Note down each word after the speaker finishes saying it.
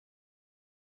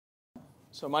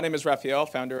So my name is Rafael,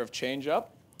 founder of ChangeUP.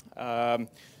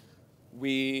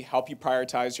 We help you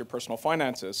prioritize your personal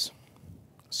finances.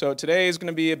 So today is going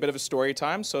to be a bit of a story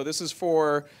time. So this is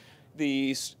for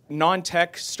the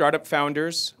non-tech startup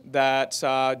founders that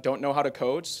don't know how to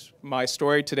code. My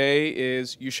story today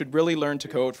is you should really learn to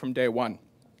code from day one.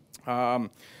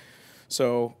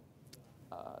 So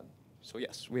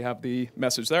yes, we have the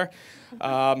message there.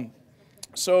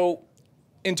 So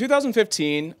in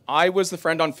 2015, I was the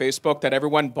friend on Facebook that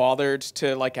everyone bothered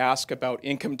to ask about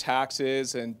income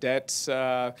taxes and debt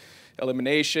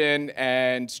elimination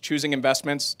and choosing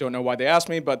investments. Don't know why they asked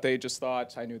me, but they just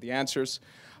thought I knew the answers.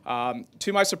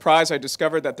 To my surprise, I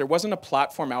discovered that there wasn't a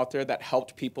platform out there that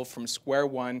helped people from square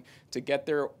one to get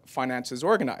their finances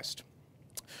organized.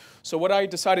 So what I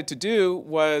decided to do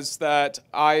was that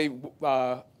I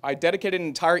dedicated an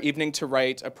entire evening to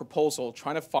write a proposal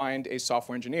trying to find a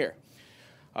software engineer.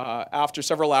 After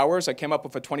several hours, I came up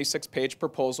with a 26-page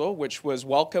proposal, which was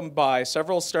welcomed by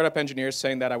several startup engineers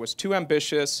saying that I was too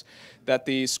ambitious, that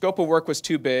the scope of work was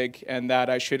too big, and that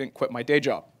I shouldn't quit my day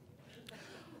job.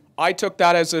 I took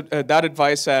that as that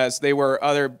advice as they were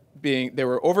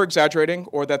over-exaggerating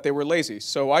or that they were lazy.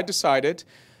 So I decided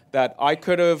that I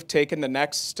could have taken the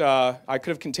next, I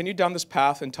could have continued down this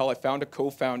path until I found a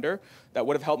co-founder that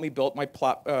would have helped me build my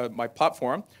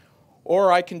platform,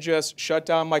 or I can just shut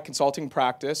down my consulting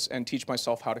practice and teach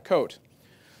myself how to code.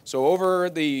 So over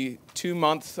the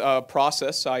 2-month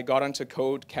process, I got onto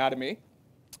Code Academy,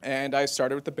 and I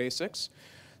started with the basics.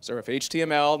 So with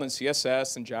HTML, then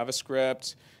CSS, and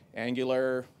JavaScript,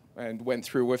 Angular, and went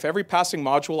through. With every passing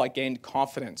module, I gained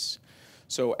confidence.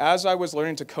 So as I was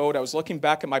learning to code, I was looking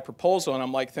back at my proposal, and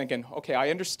I'm thinking, okay, I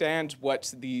understand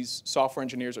what these software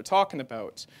engineers are talking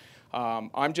about.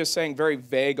 I'm just saying very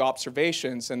vague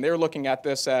observations, and they're looking at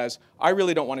this as, I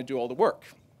really don't want to do all the work.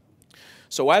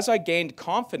 So as I gained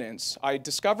confidence, I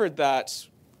discovered that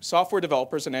software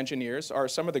developers and engineers are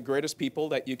some of the greatest people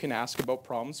that you can ask about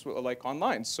problems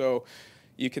online. So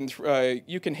you can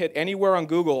hit anywhere on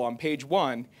Google on page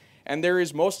 1, and there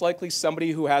is most likely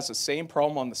somebody who has the same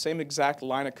problem on the same exact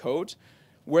line of code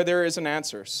where there is an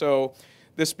answer. So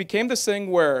this became this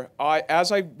thing where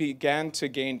as I began to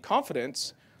gain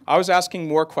confidence, I was asking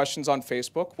more questions on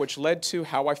Facebook, which led to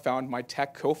how I found my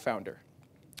tech co-founder.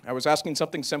 I was asking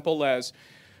something simple as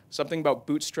something about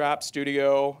Bootstrap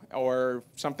Studio or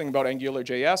something about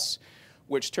AngularJS,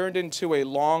 which turned into a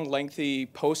long, lengthy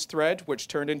post thread, which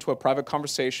turned into a private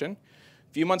conversation.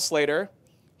 A few months later,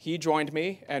 he joined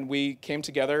me, and we came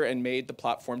together and made the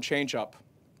platform ChangeUP.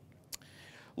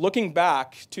 Looking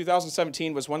back,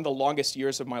 2017 was one of the longest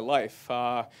years of my life.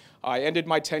 I ended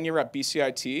my tenure at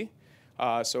BCIT.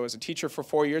 So as a teacher for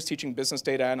 4 years, teaching business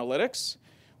data analytics.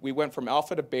 We went from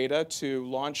alpha to beta to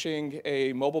launching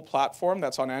a mobile platform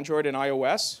that's on Android and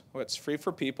iOS. It's free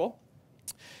for people.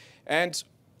 And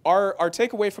our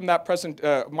takeaway from that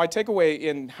my takeaway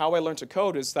in how I learned to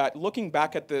code is that looking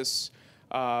back at this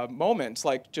moment,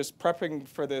 just prepping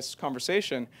for this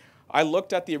conversation, I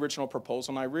looked at the original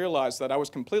proposal and I realized that I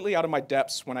was completely out of my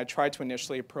depths when I tried to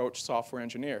initially approach software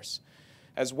engineers.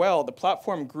 As well, the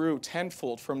platform grew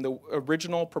tenfold from the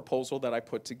original proposal that I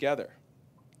put together.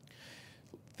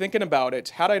 Thinking about it,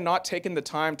 had I not taken the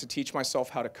time to teach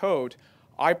myself how to code,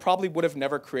 I probably would have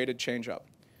never created ChangeUP.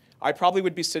 I probably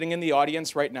would be sitting in the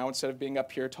audience right now instead of being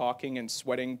up here talking and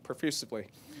sweating profusely.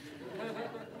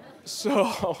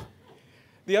 So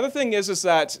the other thing is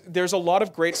that there's a lot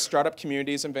of great startup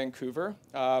communities in Vancouver.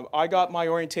 I got my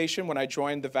orientation when I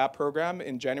joined the VAP program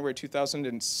in January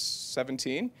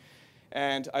 2017.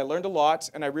 And I learned a lot,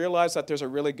 and I realized that there's a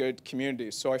really good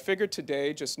community. So I figured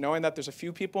today, just knowing that there's a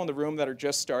few people in the room that are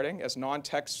just starting as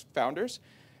non-tech founders,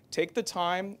 take the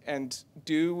time and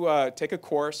take a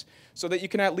course so that you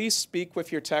can at least speak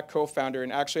with your tech co-founder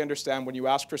and actually understand when you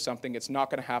ask for something, it's not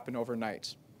going to happen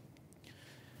overnight.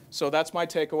 So that's my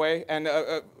takeaway. And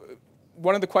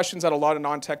one of the questions that a lot of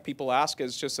non-tech people ask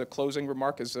is just a closing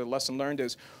remark, as a lesson learned,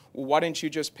 is, well, why didn't you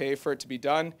just pay for it to be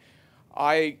done?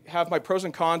 I have my pros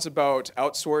and cons about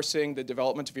outsourcing the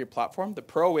development of your platform. The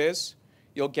pro is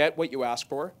you'll get what you ask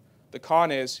for. The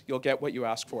con is you'll get what you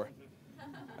ask for.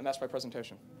 And that's my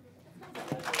presentation.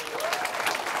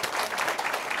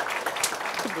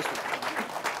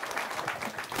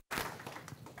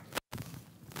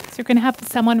 So you're going to have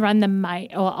someone run the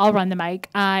mic. Well, I'll run the mic.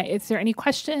 Is there any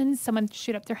questions? Someone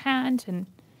shoot up their hand. And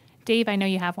Dave, I know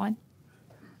you have one.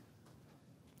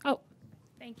 Oh,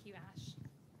 thank you, Ash.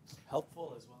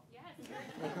 Helpful as well. Yes.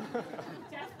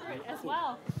 Desperate as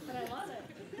well, but I love it.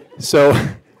 So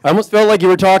I almost felt like you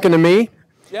were talking to me.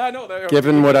 Yeah, I know.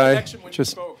 Given what I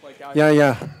just spoke,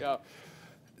 yeah.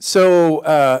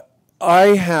 So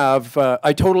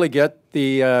I totally get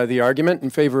the argument in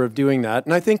favor of doing that,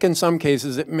 and I think in some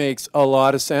cases it makes a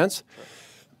lot of sense.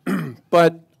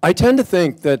 But I tend to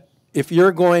think that if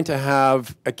you're going to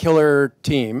have a killer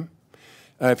team,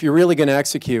 if you're really going to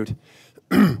execute,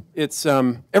 it's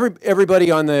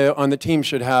everybody on the team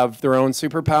should have their own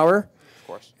superpower. Of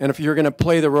course. And if you're going to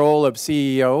play the role of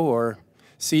CEO or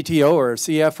CTO or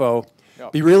CFO,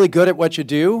 be really good at what you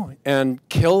do and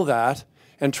kill that,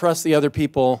 and trust the other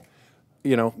people,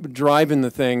 driving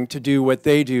the thing to do what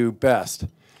they do best.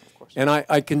 And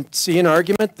I can see an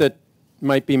argument that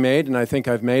might be made, and I think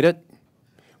I've made it.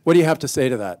 What do you have to say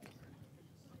to that?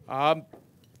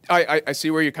 I see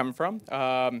where you're coming from.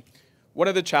 One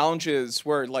of the challenges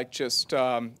were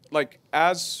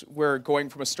as we're going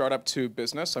from a startup to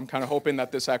business, I'm kind of hoping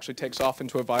that this actually takes off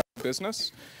into a viable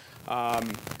business.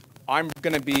 I'm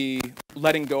going to be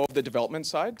letting go of the development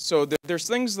side. So there's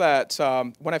things that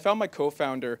when I found my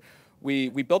co-founder, we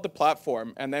built the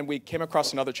platform, and then we came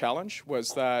across another challenge,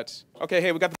 was that, okay,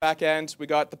 hey, we got the back end, we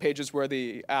got the pages where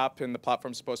the app and the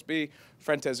platform's supposed to be,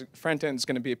 front end's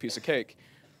going to be a piece of cake.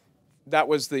 That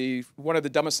was one of the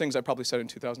dumbest things I probably said in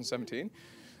 2017.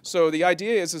 So the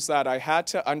idea is that I had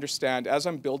to understand, as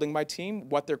I'm building my team,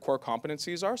 what their core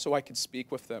competencies are so I could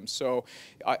speak with them. So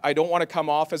I don't want to come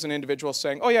off as an individual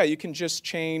saying, oh yeah, you can just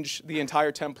change the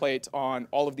entire template on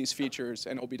all of these features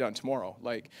and it'll be done tomorrow.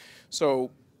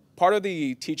 So part of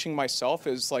the teaching myself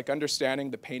is understanding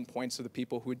the pain points of the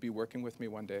people who would be working with me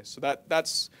one day. So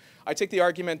that's, I take the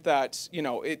argument that,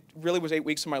 it really was 8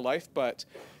 weeks of my life, but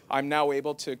I'm now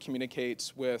able to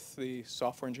communicate with the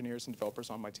software engineers and developers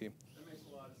on my team. That makes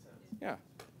a lot of sense. Yeah.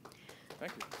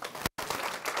 Thank you.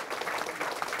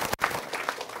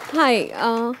 Hi,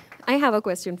 I have a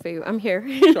question for you. I'm here.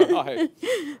 Sure. Oh, hey.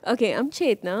 Okay, I'm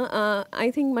Chetna.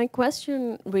 I think my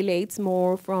question relates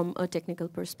more from a technical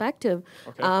perspective.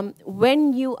 Okay.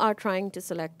 When you are trying to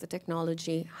select the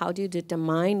technology, how do you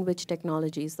determine which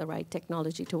technology is the right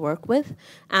technology to work with?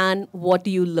 And what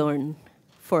do you learn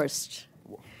first?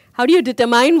 How do you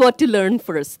determine what to learn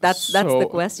first? That's the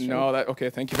question. Okay,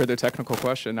 thank you for the technical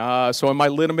question. So in my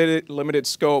limited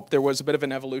scope, there was a bit of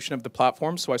an evolution of the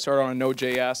platform. So I started on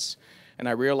Node.js, and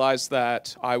I realized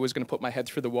that I was going to put my head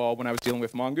through the wall when I was dealing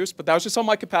with Mongoose. But that was just on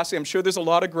my capacity. I'm sure there's a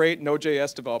lot of great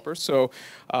Node.js developers. So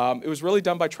it was really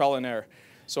done by trial and error.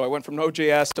 So I went from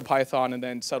Node.js to Python and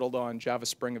then settled on Java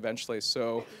Spring eventually.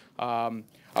 So I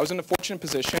was in a fortunate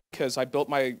position because I built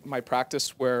my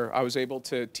practice where I was able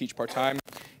to teach part-time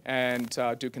and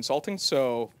do consulting.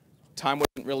 So time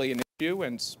wasn't really an issue,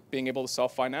 and being able to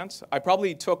self-finance. I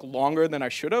probably took longer than I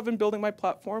should have in building my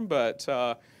platform, but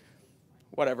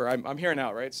whatever. I'm here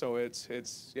now, right? So it's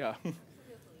yeah,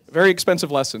 a very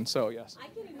expensive lesson. So yes. I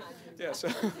can imagine. Yes.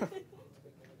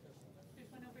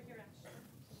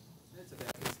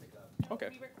 Okay.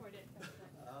 We record it.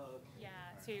 Yeah,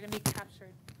 so you're going to be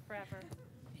captured forever.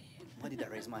 Why did I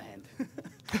raise my hand?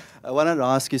 I wanted to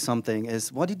ask you something.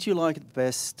 What did you like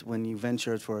best when you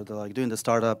ventured for doing the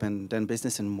startup and then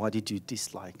business, and what did you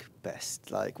dislike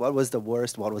best? What was the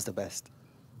worst? What was the best?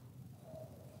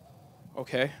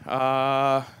 Okay.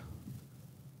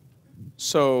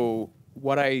 So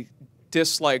what I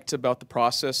disliked about the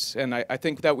process, and I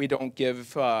think that we don't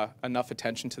give enough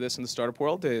attention to this in the startup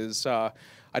world, is I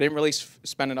didn't really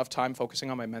spend enough time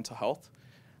focusing on my mental health.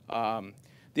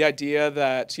 The idea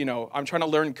that, I'm trying to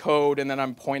learn code and then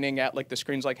I'm pointing at the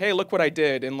screens hey, look what I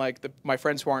did. And my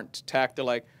friends who aren't tech, they're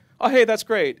like, oh, hey, that's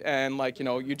great. And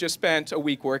you just spent a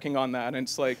week working on that. And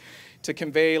it's to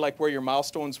convey where your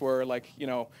milestones were,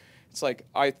 it's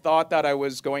I thought that I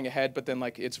was going ahead, but then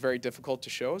it's very difficult to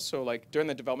show. So during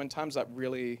the development times, that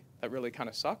really kind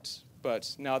of sucked.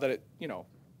 But now that we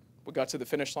got to the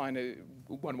finish line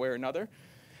one way or another.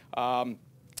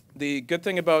 The good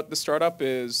thing about the startup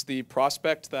is the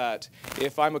prospect that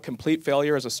if I'm a complete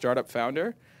failure as a startup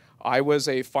founder, I was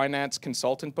a finance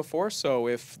consultant before, so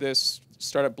if this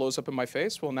startup blows up in my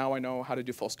face, well, now I know how to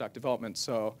do full stack development.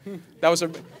 So that was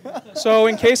so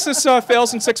in case this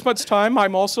fails in 6 months' time,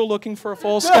 I'm also looking for a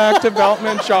full stack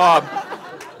development job.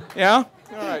 Yeah?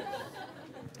 All right.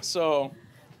 So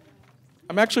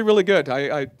I'm actually really good.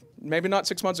 I maybe not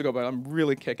 6 months ago, but I'm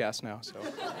really kick-ass now. So.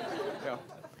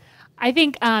 I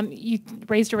think you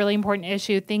raised a really important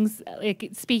issue. Things like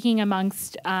speaking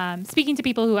to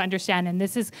people who understand, and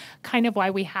this is kind of why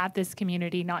we have this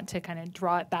community. Not to kind of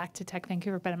draw it back to Tech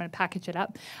Vancouver, but I'm going to package it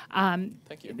up.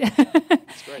 Thank you.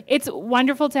 That's great. It's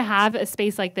wonderful to have a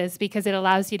space like this because it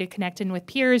allows you to connect in with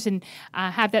peers and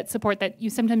have that support that you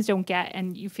sometimes don't get,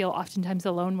 and you feel oftentimes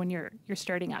alone when you're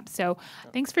starting up. So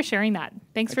thanks for sharing that.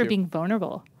 Thanks for being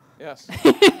vulnerable. Yes.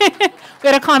 We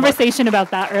had a conversation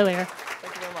about that earlier.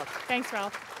 Thank you very much. Thanks,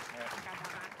 Ralph.